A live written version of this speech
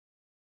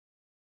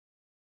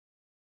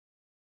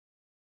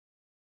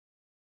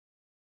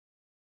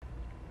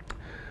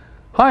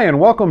Hi, and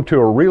welcome to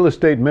a Real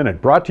Estate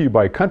Minute brought to you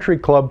by Country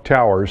Club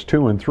Towers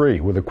 2 and 3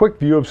 with a quick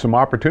view of some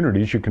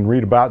opportunities you can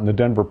read about in the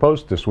Denver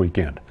Post this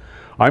weekend.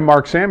 I'm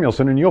Mark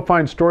Samuelson, and you'll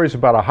find stories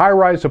about a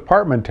high-rise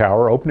apartment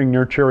tower opening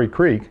near Cherry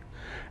Creek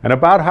and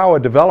about how a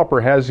developer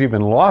has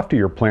even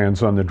loftier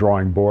plans on the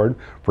drawing board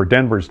for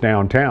Denver's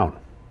downtown.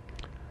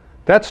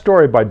 That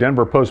story by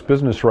Denver Post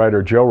business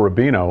writer Joe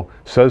Rubino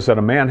says that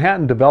a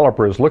Manhattan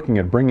developer is looking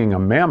at bringing a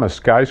mammoth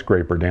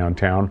skyscraper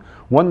downtown,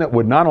 one that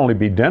would not only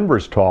be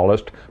Denver's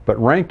tallest,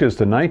 but ranked as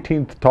the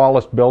 19th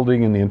tallest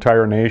building in the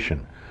entire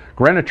nation.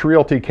 Greenwich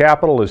Realty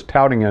Capital is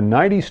touting a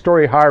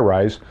 90-story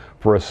high-rise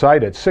for a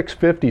site at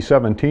 650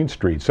 17th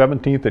Street,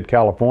 17th at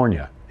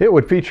California. It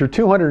would feature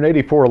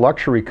 284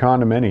 luxury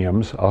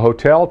condominiums, a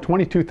hotel,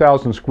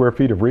 22,000 square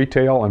feet of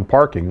retail and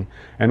parking,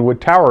 and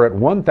would tower at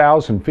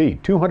 1,000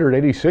 feet,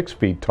 286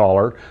 feet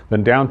taller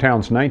than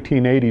downtown's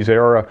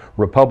 1980s-era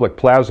Republic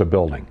Plaza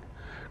building.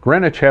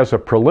 Greenwich has a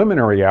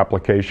preliminary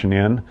application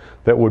in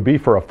that would be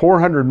for a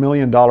 $400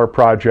 million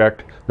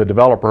project the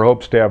developer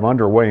hopes to have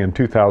underway in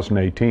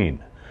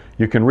 2018.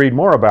 You can read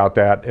more about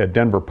that at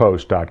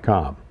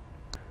denverpost.com.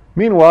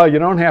 Meanwhile, you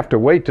don't have to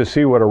wait to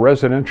see what a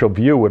residential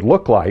view would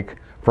look like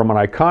from an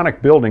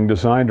iconic building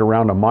designed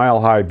around a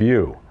mile-high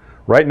view.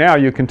 Right now,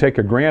 you can take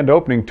a grand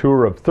opening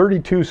tour of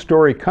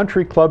 32-story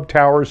Country Club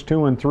Towers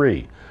 2 and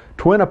 3,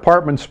 twin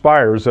apartment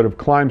spires that have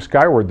climbed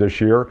skyward this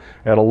year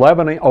at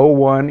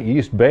 1101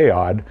 East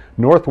Bayaud,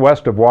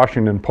 northwest of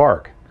Washington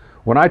Park.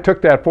 When I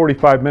took that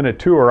 45-minute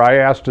tour, I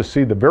asked to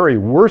see the very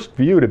worst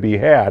view to be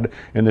had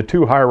in the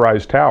two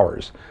high-rise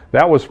towers.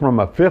 That was from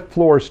a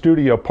fifth-floor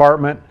studio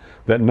apartment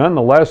that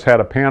nonetheless had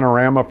a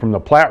panorama from the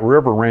Platte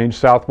River Range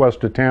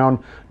southwest of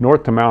town,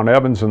 north to Mount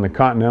Evans and the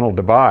Continental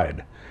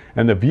Divide.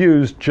 And the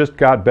views just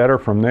got better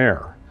from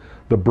there.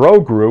 The Broe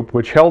Group,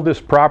 which held this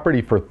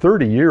property for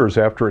 30 years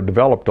after it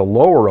developed a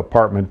lower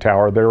apartment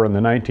tower there in the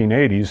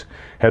 1980s,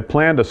 had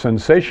planned a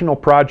sensational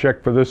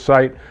project for this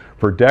site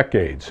for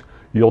decades.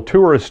 You'll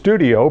tour a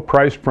studio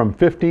priced from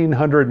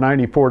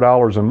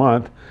 $1,594 a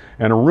month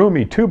and a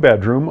roomy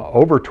two-bedroom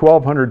over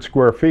 1,200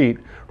 square feet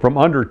from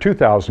under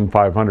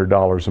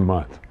 $2,500 a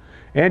month.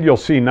 And you'll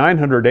see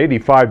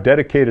 985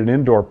 dedicated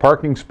indoor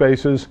parking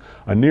spaces,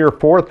 a near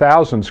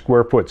 4,000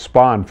 square foot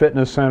spa and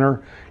fitness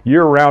center,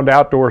 year-round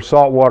outdoor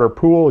saltwater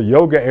pool,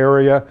 yoga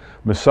area,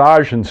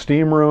 massage and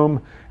steam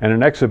room, and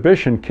an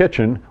exhibition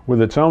kitchen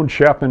with its own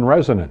chef in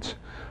residence.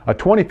 A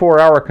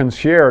 24-hour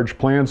concierge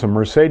plans a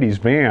Mercedes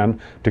van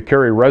to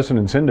carry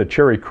residents into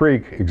Cherry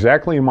Creek,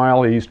 exactly a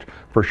mile east,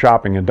 for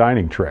shopping and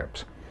dining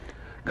trips.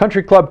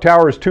 Country Club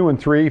Towers 2 and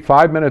 3,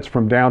 5 minutes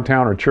from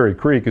downtown or Cherry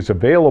Creek, is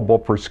available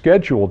for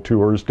scheduled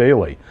tours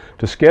daily.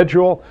 To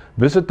schedule,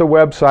 visit the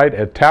website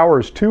at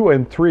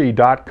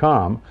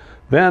towers2and3.com.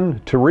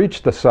 Then, to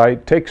reach the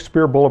site, take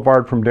Spear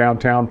Boulevard from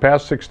downtown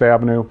past 6th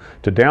Avenue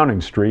to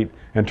Downing Street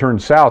and turn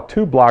south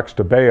 2 blocks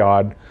to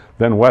Bayaud,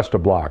 then west a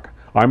block.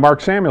 I'm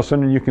Mark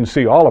Samuelson, and you can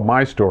see all of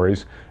my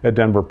stories at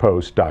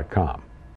denverpost.com.